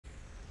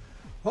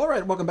All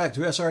right, welcome back to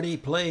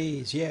SRD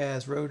Plays.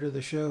 Yes, road to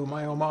the show.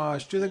 My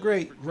homage to the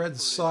great Red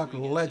Sox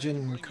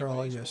legend Carl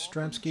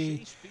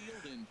Yastrzemski.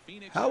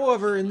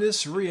 However, in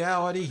this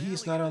reality,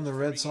 he's not on the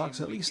Red Sox,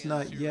 at least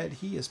not yet.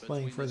 He is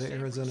playing for the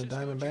Arizona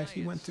Diamondbacks.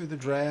 He went through the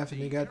draft and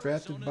he got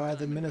drafted by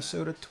the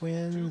Minnesota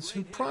Twins,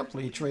 who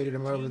promptly traded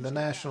him over to the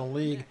National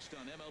League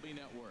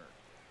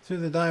to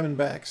the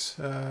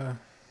Diamondbacks.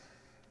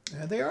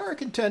 They are a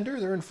contender.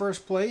 They're in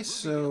first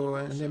place,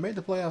 and they made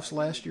the playoffs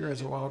last year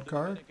as a wild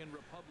card.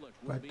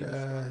 But,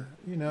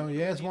 you know,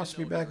 Yaz wants to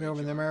be back over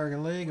in the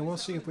American League, and we'll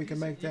see if we can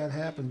make that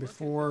happen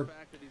before,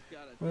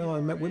 well,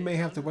 we may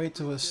have to wait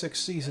till his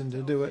sixth season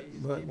to do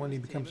it, but when he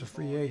becomes a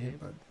free agent.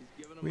 But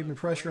we've been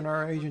pressuring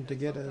our agent to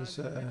get us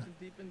a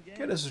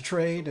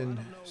trade, and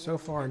so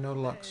far, no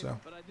luck. So,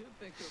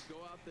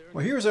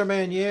 well, here's our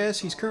man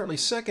Yaz. He's currently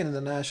second in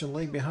the National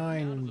League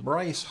behind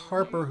Bryce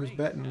Harper, who's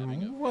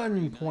betting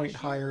 1 point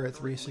higher at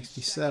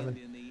 367.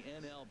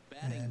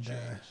 And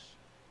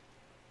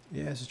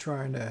Yaz is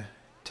trying to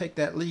take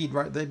that lead.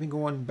 Right, they've been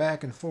going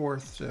back and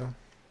forth. So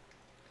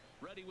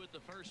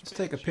let's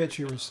take a pitch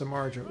here with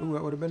Samardzija. Ooh,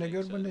 that would have been a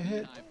good one to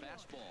hit.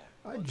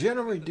 I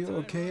generally do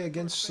okay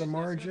against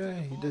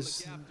Samardzija. He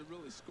does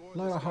a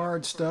lot of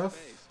hard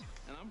stuff.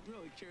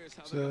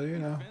 So, you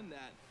know,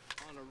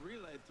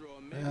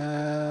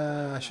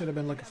 I should have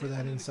been looking for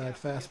that inside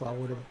fastball. I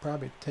would have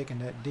probably taken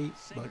that deep,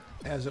 but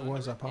as it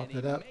was, I popped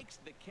it up.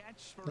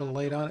 A little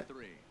late on it.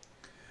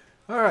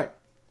 All right,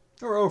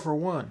 we're 0 for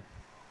 1.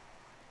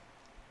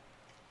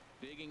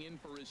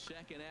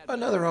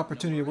 Another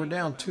opportunity. We're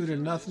down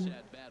 2-0.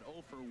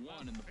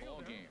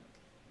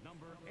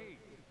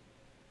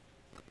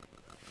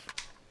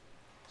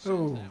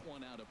 Oh,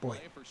 boy.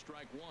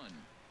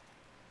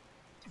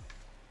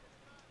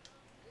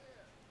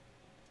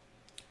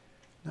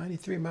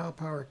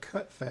 .93-mile-per-hour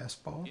cut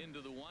fastball.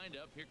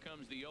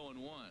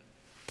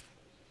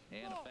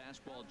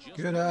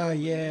 Good eye,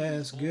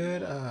 yes,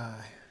 good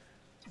eye.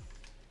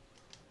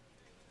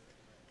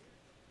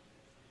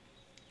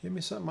 Give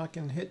me something I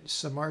can hit,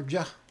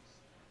 Samardzija.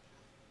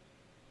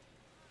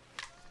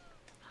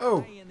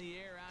 Oh,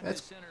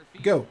 that's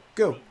go,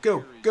 go,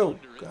 go, go.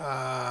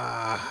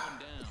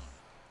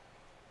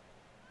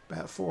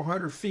 About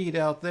 400 feet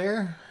out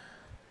there.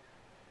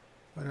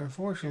 But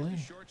unfortunately,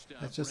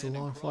 that's just a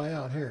long fly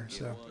out here.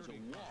 So,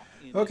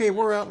 okay,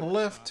 we're out in the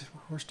left.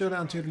 We're still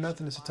down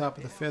 2-0. It's the top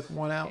of the fifth.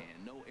 1 out.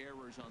 No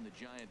errors on the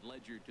giant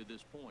ledger to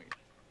this point.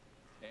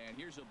 And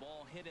here's a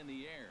ball hit in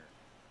the air.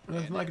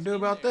 Nothing I can do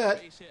about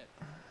that.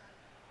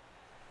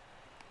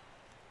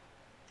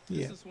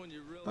 Yeah.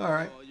 All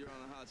right. You're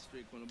on a hot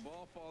streak. When a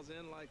ball falls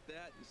in like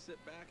that, you sit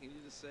back and you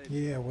just say,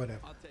 yeah, whatever.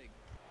 I'll take.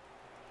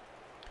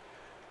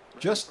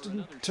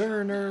 Justin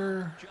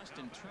Turner.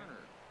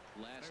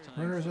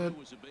 Runners at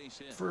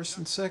first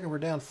and second. We're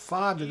down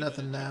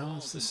 5-0 now.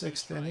 It's the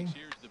 6th inning.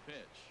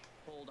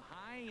 Pulled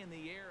high in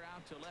the air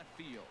out to left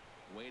field.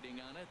 Waiting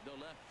on it, the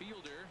left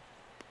fielder,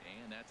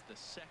 and that's the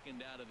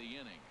second out of the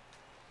inning.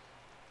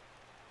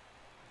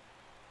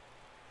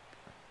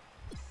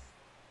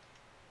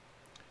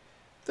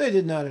 They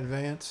did not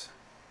advance.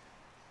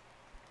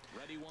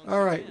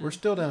 All right, we're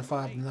still down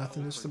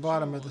 5-0. It's the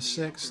bottom of the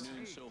 6th.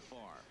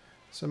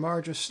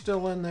 Samardzija's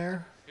still in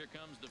there. Here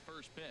comes the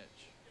first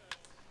pitch.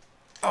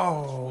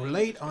 Oh,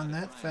 late on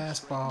that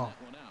fastball.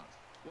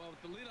 Well,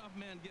 with the leadoff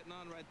man getting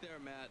on right there,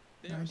 Matt,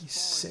 they're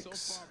 96.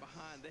 so far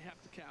behind. They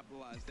have to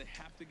capitalize. They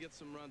have to get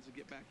some runs to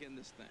get back in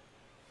this thing.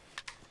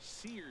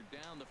 Seared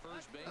down the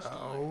first base line.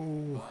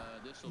 Oh,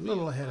 a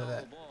little ahead of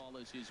that.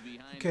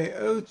 Okay,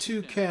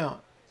 0-2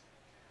 count.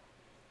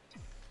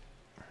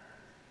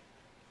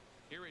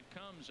 Here it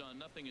comes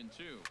on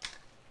 0-2.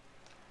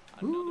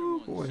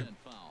 Ooh, boy.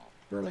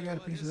 Barely got a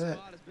piece of that.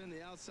 Spot has been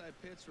the outside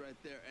pitch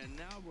right there, and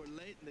now we're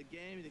late in the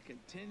game, and he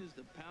continues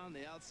to pound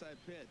the outside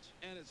pitch,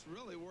 and it's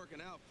really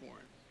working out for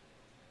him.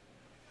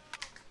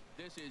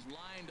 This is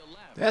line to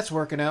left. That's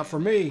working out for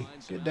me.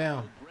 Get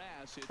down.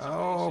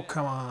 Oh,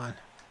 come on.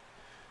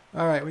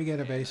 All right, we get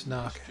a base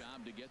knock.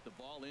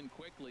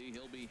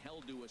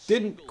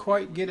 Didn't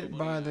quite get it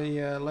by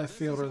the left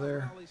fielder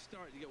there.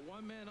 You get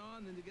one man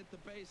on, then you get the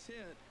base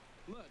hit.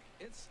 Look,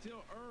 it's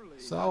still early.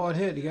 Solid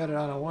hit. He got it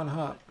on a 1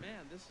 hop.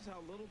 Man, this is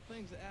how little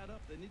things add up.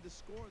 They need to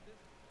score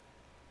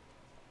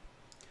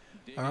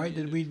this. All right,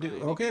 did we do?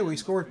 Okay, we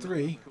scored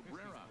 3.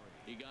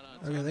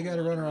 Okay, they got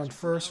a runner on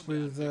first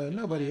with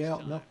nobody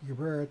out. Knuckle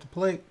Cabrera at the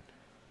plate.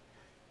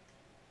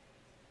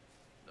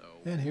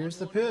 And here's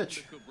the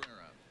pitch.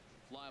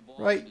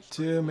 Right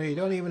to me.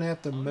 Don't even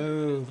have to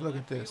move. Look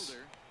at this.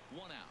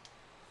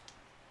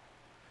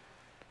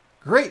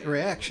 Great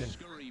reaction.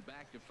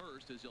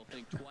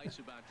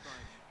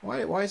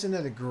 Why isn't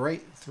that a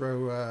great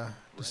throw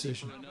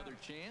decision?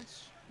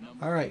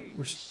 All right.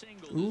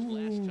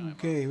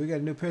 Okay, we got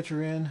a new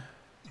pitcher in.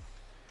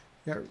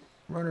 Got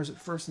runners at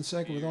first and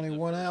second with only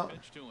 1 out.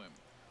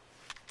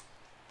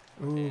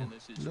 Ooh,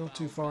 a little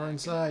too far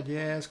inside.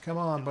 Yes, come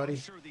on, buddy. I'm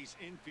sure these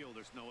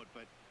infielders know it,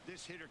 but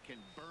this hitter can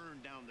burn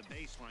down the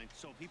baseline.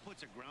 So if he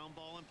puts a ground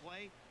ball in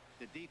play,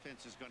 the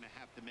defense is going to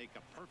have to make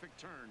a perfect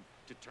turn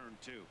to turn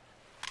 2.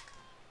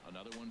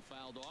 Another one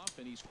fouled off,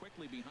 and he's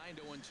quickly behind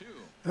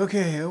 0-2.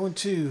 Okay,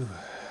 0-2.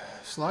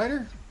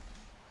 Slider?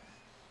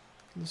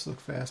 Let's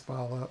look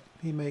fastball up.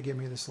 He may give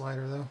me the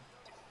slider, though.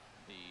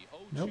 The 0-2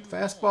 Nope,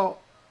 fastball.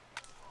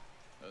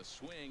 A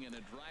swing and a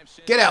drive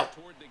Get out.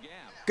 toward the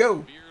gap. Go.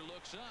 Beer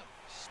looks up.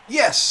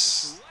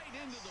 Yes!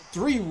 Right into the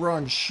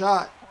 3-run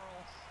shot.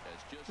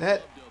 has just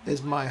That loved a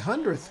is my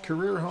 100th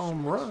career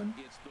home run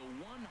It's the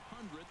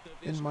 100th of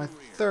his in my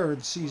career.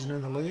 3rd season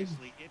in the league.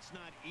 Obviously, it's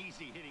not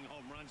easy hitting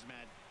home runs,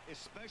 Matt,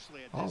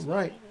 especially at All this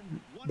right.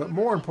 level. But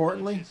more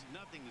importantly, Is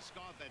nothing to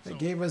scoff at, they so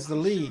gave us the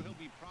I'm lead. Sure he'll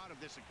be proud of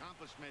this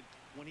accomplishment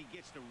when he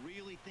gets to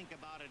really think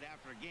about it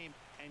after a game,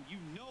 and you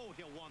know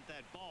he'll want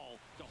that ball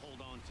to hold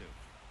on to.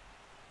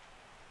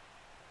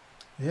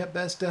 Yep,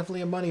 that's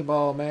definitely a money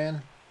ball,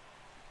 man.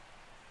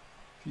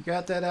 If you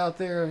got that out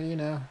there, you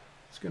know,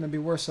 it's going to be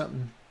worth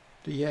something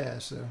to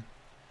Yaz. So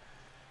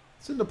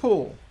it's in the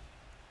pool.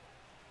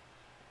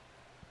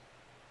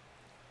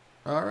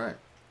 All right.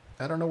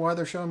 I don't know why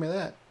they're showing me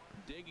that.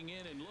 Digging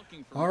in and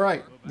looking for All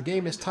right. The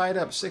game is tied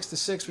up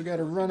 6-6. We got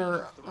a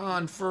runner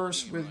on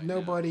first with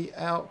nobody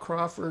out.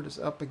 Crawford is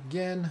up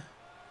again.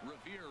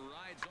 Revere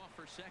rides off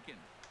for second.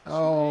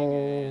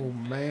 Oh,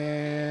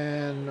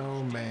 man.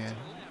 Oh, man.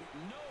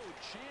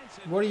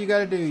 What do you got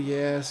to do,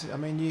 Yes? I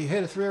mean, you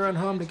hit a 3-run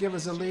home to give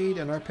us a lead,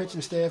 and our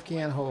pitching staff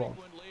can't hold.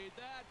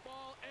 That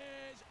ball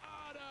is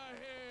out of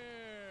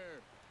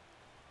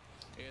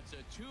here. It's a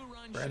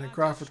 2-run Brandon shot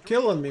Crawford to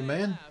killing me, straightaway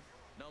man. left.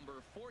 Number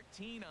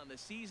 14 on the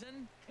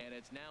season, and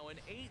it's now an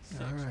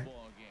 8-6 All right.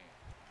 ball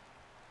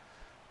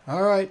game.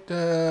 All right.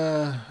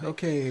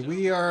 Okay,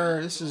 we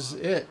are. This is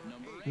it.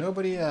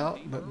 Nobody out,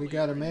 but we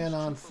got a man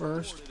on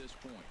first.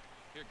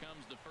 Here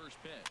comes the first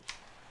pitch.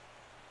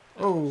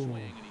 Oh. Swing,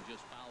 and he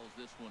just fouls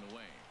this one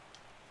away.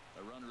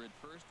 A runner at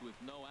first with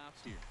no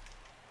outs here.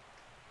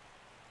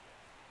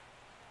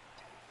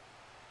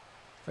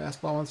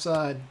 Fastball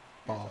inside.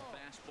 Ball.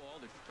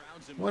 Fastball that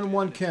crowds him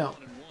 1-1 count.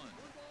 1-1.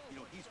 You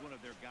know, he's one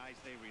of their guys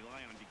they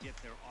rely on to get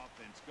their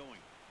offense going.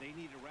 They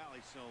need a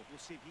rally, so we'll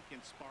see if he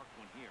can spark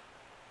one here.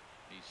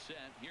 He's set.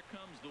 Here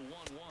comes the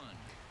 1-1.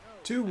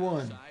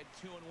 2-1. Outside,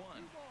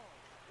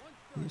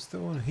 2-1. He's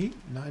throwing heat,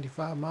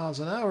 95 miles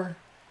an hour.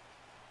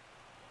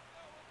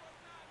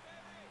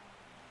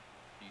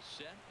 He's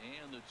set,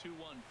 and the 2-1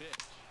 pitch.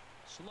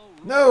 Slow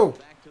roll No.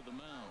 back to the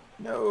mound.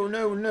 No,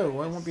 no,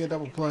 no. It won't be a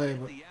double play,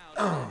 but The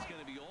out, that's going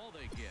to be all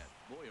they get.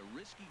 Boy, a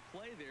risky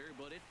play there,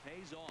 but it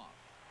pays off.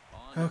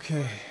 On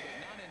okay. first,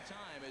 but not in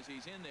time as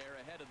he's in there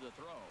ahead of the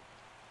throw.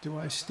 Do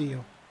I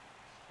steal?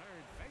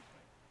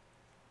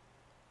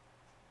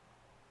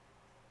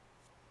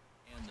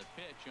 And the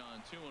pitch on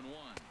 2-1.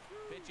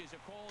 Pitch is a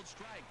cold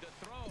strike. The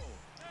throw.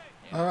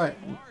 All right.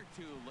 Far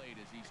too late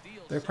as he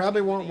steals They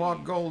probably won't walk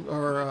second. Gold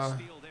or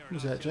Steal there,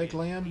 who's and I'll that? tell Jake you,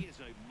 Lamb. He is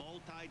a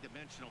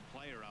multi-dimensional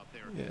player out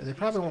there. Yeah, they He's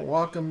probably gonna won't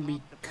walk go him off the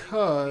plate.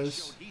 because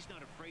He showed he's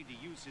not afraid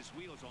to use his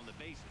wheels on the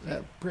bases.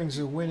 that brings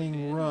a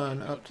winning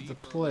run up to the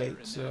plate.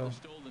 And So now the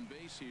stolen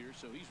base here,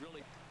 so he's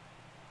really.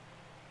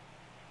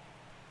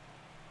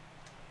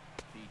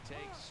 He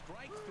takes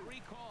strike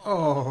 3 call.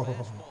 Oh.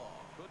 Fastball.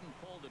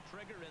 Couldn't pull the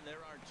trigger, and there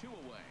are 2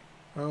 away.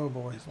 oh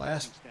boy, This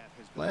last pitching staff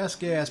has done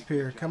last a really gasp good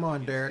here. job Come on,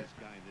 against Derek. this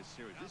guy in this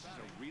series. This is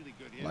a really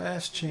good hitter.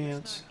 Last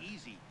chance. It's not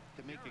easy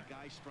to make a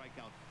guy strike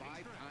out 5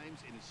 times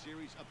in a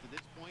series up to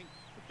this point,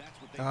 but that's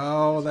what they've done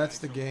Oh, with this that's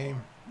guy the so game.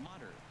 far.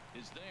 Mutter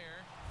is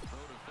there. Throw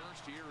to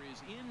first here is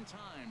in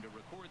time to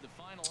record the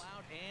final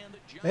out, and the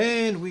Giants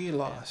And we have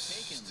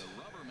lost. taken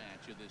the rubber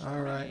match of this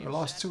All right, we three-game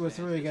lost set, 2 or and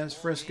 3 this against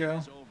ball game Frisco.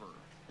 is over.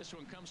 This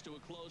one comes to a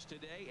close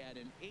today at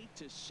an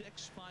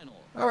 8-6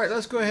 final. All right,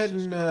 let's go ahead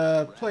and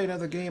play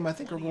another game. I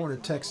think we're going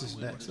to Texas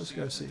next. Let's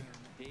go see.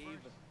 Dave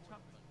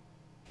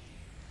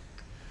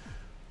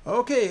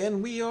Okay,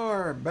 and we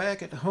are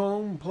back at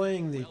home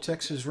playing the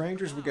Texas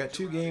Rangers. We got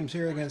 2 games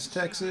here against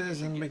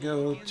Texas, and we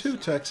go to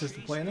Texas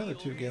to play another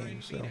 2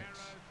 games. So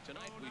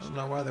I don't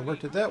know why they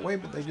worked it that way,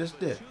 but they just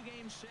did.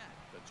 two-game set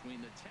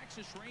between the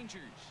Texas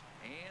Rangers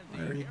and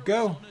the There you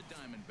go. Arizona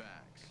Diamondbacks.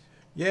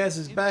 Yaz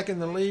is back in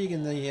the league,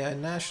 in the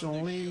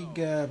National League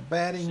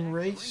batting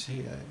race.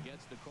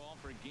 Gets the call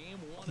for game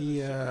 1 of the He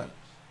series.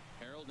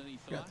 Harold, any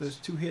got thoughts? those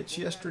 2 hits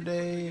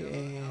yesterday,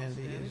 and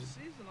he is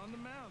Season on the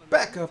mound. I mean,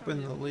 back up in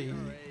anytime the you league have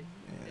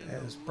an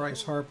ERA as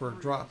Bryce Harper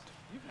dropped.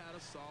 You've had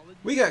a solid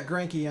We got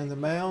Greinke on the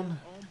mound.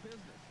 own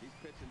business. He's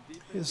pitching deep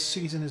in His games,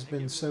 season has and been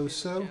gives the kid a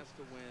so-so. chance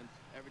to win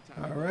every time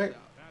he All goes right. out.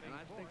 And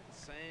I think the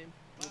same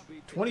will be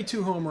today.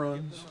 22 home Give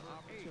runs. him an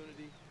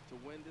opportunity to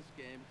win this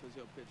game because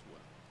he'll pitch well.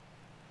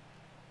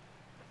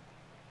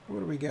 What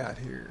do we got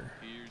here?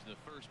 Here's the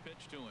first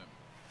pitch to him.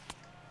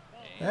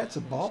 That's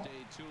a ball.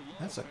 Stayed too low.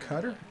 That's a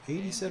cutter.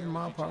 87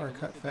 mile per hour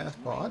cut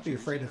fastball. I'd be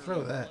afraid to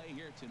throw that.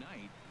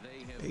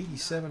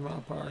 87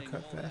 mile per hour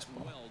cut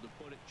fastball.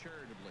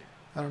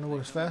 I don't know what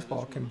his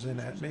fastball comes in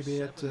at.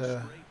 Maybe at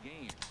Well,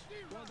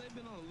 they've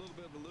been on a little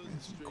bit of a losing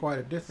It's quite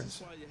a difference.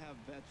 This is why you have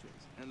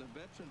veterans. And the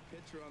veteran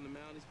pitcher on the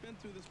mound, he's been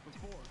through this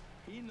before.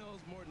 He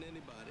knows more than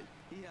anybody.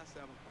 He has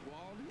to have a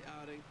quality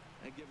outing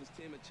and give his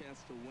team a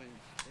chance to win.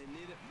 They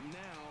need it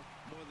now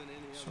more than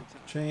any other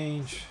time.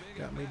 Change.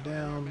 Got me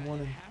down 1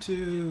 and 2.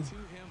 To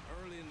him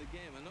early in the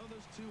game. I know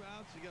there's 2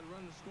 outs. You got to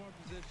run the scoring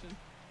position.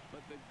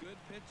 But the good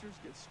pitchers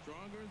get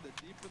stronger the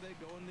deeper they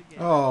go in the game.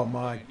 Oh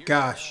my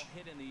gosh.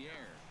 Hit in the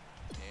air.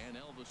 And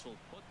Elvis will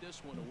put this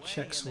one away.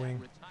 Check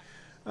swing.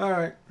 All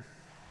right.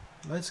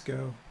 Let's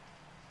go.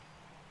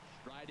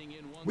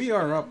 We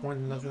are up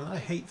 1-0. I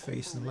hate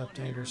facing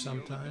left-handers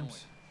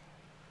sometimes.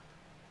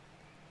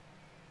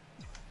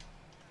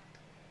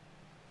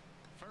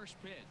 First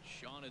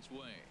pitch on its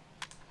way.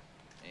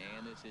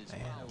 And this is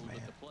fouled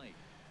at the plate.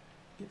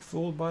 Get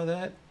fooled by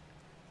that?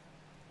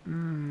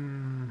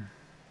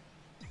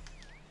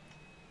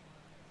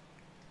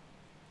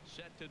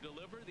 Set to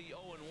deliver the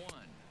 0-1.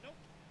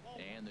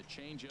 And the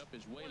changeup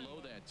is way low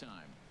that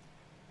time.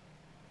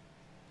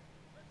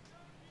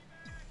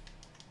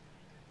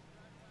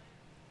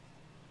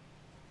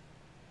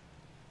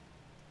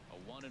 A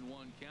 1-1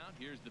 count.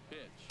 Here's the pitch.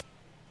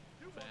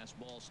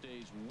 Fastball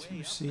stays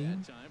way up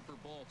that time for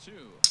ball 2.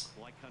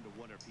 Well, I kind of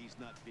wonder if he's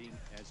not being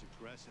as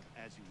aggressive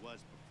as he was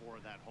before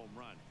that home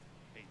run.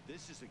 Hey,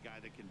 this is a guy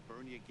that can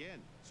burn you again,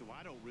 so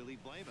I don't really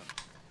blame him.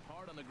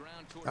 Hard on the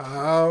ground toward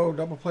Oh,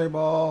 double play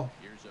ball.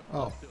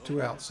 Oh,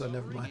 2 outs, so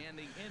never mind. and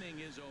the inning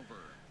is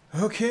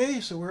over. Okay,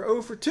 so we're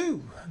 0 for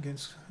 2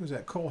 against, who's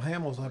that? Cole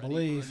Hamels, I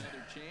believe.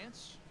 Another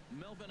chance.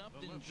 Melvin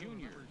Upton Jr.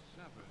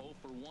 0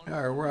 for 1.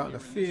 All right, we're out in the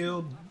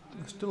field.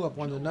 We're still up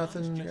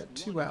 1-0. We got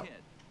 2 out.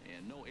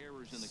 And no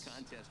errors in the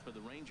contest for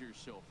the Rangers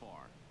so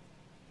far.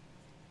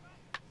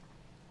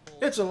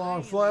 It's a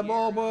long fly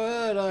ball,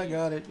 but I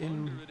got it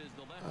in.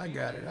 I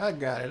got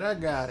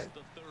it.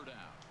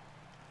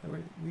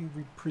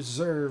 We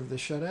preserve the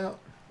shutout.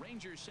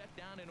 Rangers set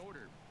down in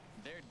order.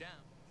 They're down.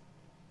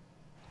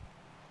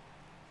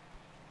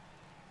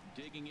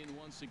 Digging in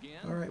once again.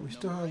 All right, we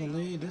still have the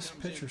lead. This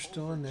pitcher's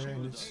still in there,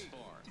 and it's.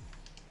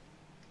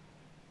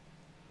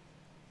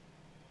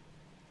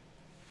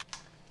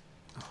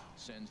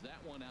 Sends that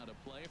one out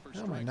of play for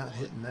How am I not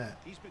hitting that?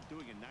 He's been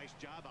doing a nice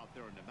job out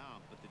there in the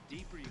mound, but the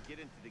deeper you get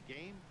into the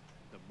game,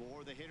 the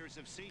more the hitters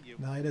have seen you.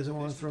 Now he doesn't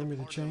want to throw me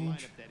the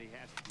change. That he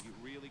has to be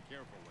really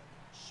careful with.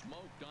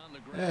 Smoked on the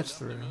ground. That's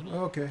through.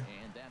 Okay.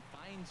 And that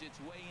finds its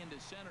way into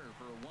center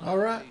for a All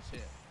right. base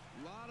hit.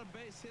 A lot of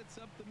base hits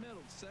up the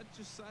middle. Set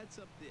your sights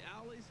up the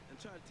alleys and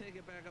try to take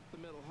it back up the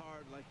middle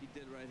hard like you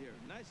did right here.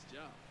 Nice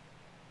job.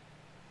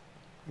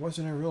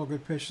 Wasn't a real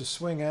good pitch to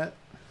swing at.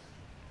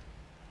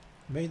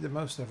 Made the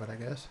most of it, I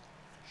guess.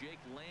 Jake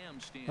Lamb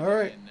standing All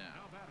right. in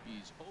now.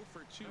 He's 0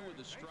 for 2 with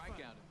a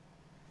strikeout.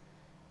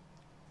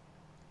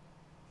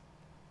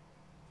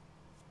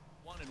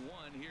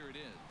 1-1. Here it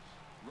is.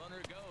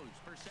 Runner goes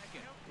for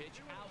second. Pitch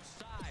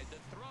outside. The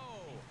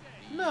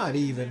throw. Not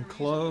even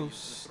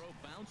close. The throw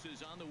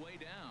bounces on the way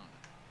down.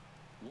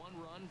 1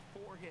 run,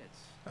 4 hits.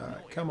 All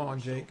right, come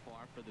on, Jake. So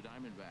far for the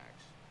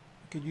Diamondbacks.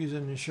 Could use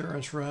an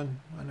insurance run.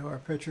 I know our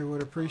pitcher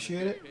would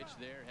appreciate it. Pitch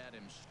there had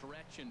him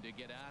stretching to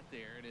get out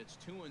there, and it's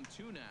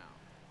 2-2 now.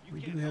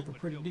 We do have a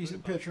pretty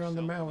decent pitcher on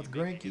the mound with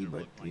Greinke,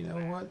 but you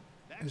know what?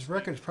 His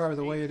record's probably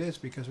the way it is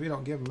because we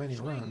don't give him any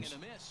runs.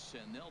 Swing and a miss,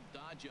 and they'll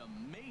dodge a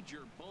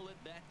major bullet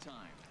that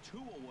time. 2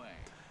 away.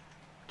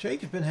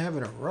 Jake's been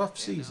having a rough And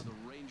season. now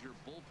the Ranger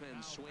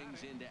bullpen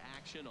swings into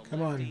action. A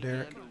Come on, lefty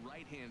Derek. and a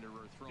right-hander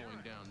are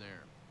throwing down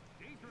there.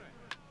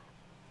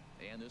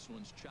 And this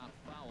one's chopped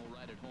foul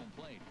right at home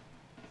plate.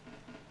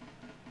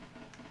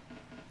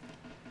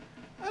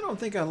 I don't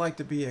think I'd like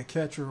to be a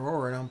catcher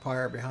or an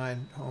umpire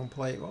behind home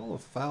plate. All the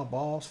foul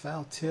balls,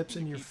 foul tips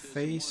in your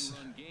face.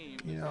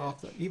 You know,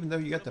 even though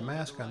you got the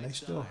mask on, they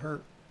still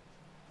hurt.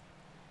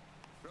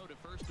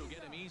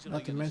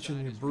 Not to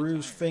mention your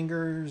bruised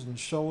fingers and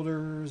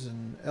shoulders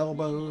and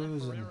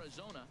elbows.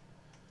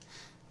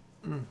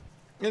 And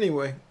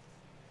anyway,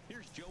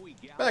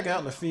 back out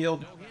in the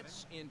field.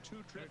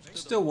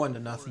 Still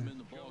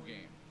 1-0.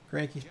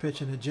 Greinke's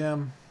pitching to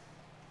Jim.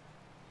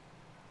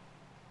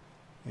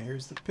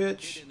 Here's the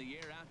pitch.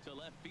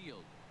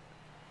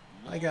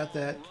 I got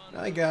that.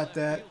 I got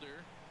that.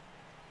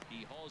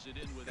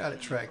 Got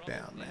it tracked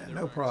down, man.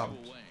 No problem.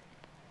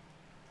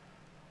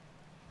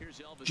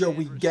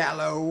 Joey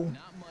Gallo.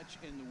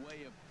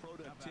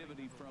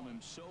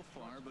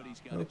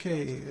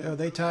 Okay, oh,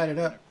 they tied it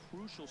up.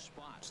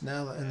 It's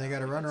now, and they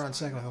got a runner on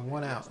second with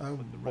 1 out. Oh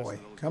boy,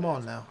 come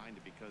on now.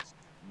 Because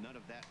none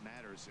of that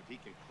matters if he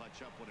can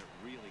clutch up when it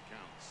really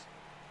counts.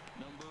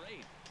 Number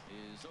 8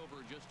 is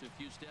over just a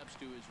few steps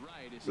to his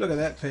right. Look at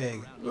that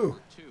peg. Ooh.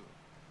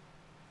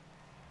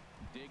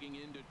 Digging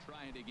in to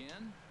try it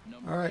again.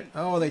 All right.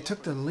 Oh, they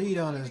took the lead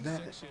on his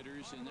dad.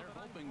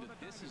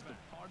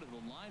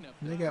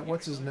 They got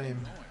what's his name?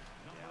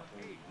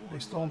 They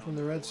stole him from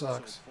the Red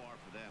Sox.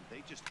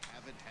 They just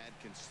haven't had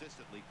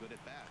consistently good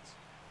at bats.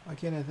 Why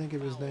can't I think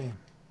of his name?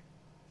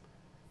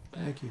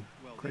 Thank you,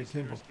 Craig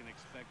Kimball.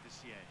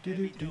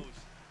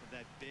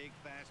 That big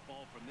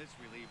fastball from this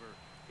reliever.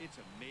 It's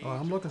Oh,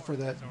 I'm looking for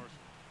that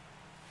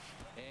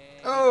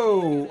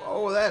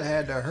Oh, that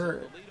had to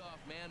hurt. The leadoff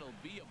man will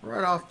be a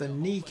Right off the to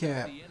open up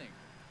kneecap. the inning.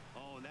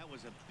 Oh, and that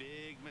was a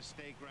big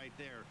mistake right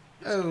there.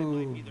 This Oh.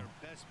 guy might be their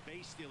best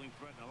base-stealing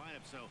threat in the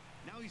lineup, so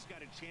now he's got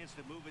a chance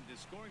to move into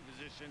scoring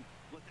position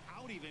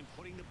without even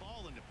putting the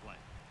ball into play.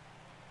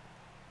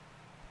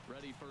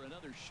 Ready for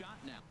another shot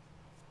now.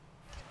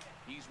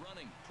 He's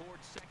running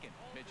towards second.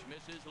 Pitch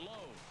misses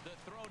low. The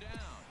throw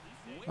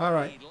down. All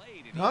right. Way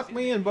late, and Knock he's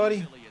me in in, buddy.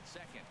 easily at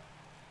second.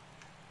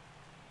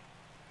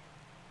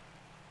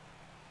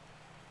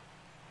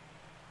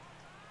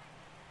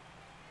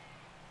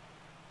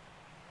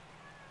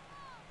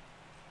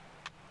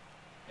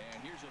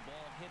 And here's a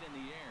ball hit in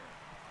the air.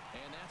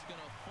 And that's going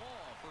to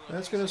fall for a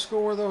That's base going to hit.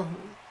 score, though.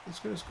 It's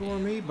going to score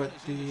me, but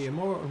the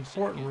more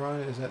important run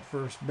is at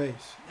first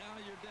base. Now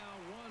you're down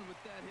one with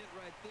that hit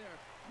right there.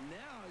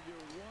 Now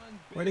you're one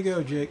Way to go,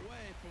 base Jake.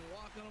 away from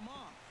walking them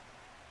off.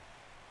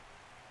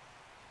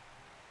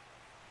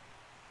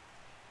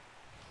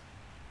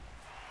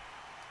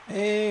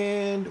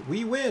 And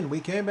we win. We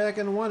came back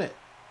and won it.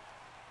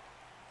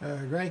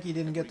 Granky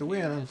didn't get the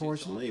win,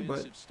 unfortunately,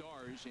 but Offensive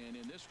stars, and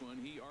in this one,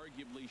 he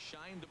arguably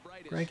shined the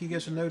brightest. Granky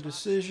gets a He's no our top player of the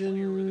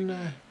decision.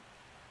 game.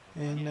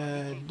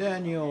 And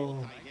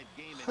Daniel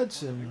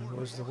Hudson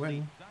was the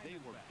win. They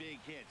were big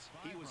hits.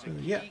 He was a So, key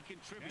yeah.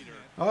 contributor.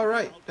 All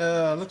right.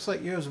 Looks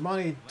like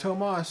Yosmani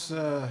Tomas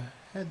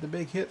had the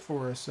big hit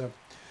for us. So,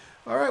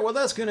 all right. Well,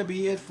 that's going to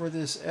be it for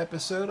this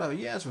episode.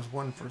 Yaz was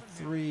 1 for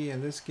 3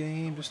 in this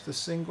game, just a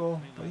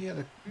single. But he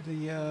had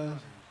the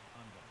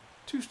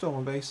 2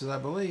 stolen bases, I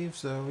believe.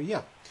 So,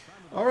 yeah.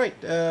 All right.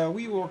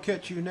 We will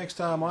catch you next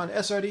time on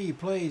SRD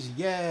Plays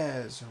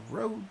Yaz.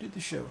 Road to the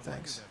show.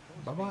 Thanks.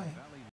 Bye-bye.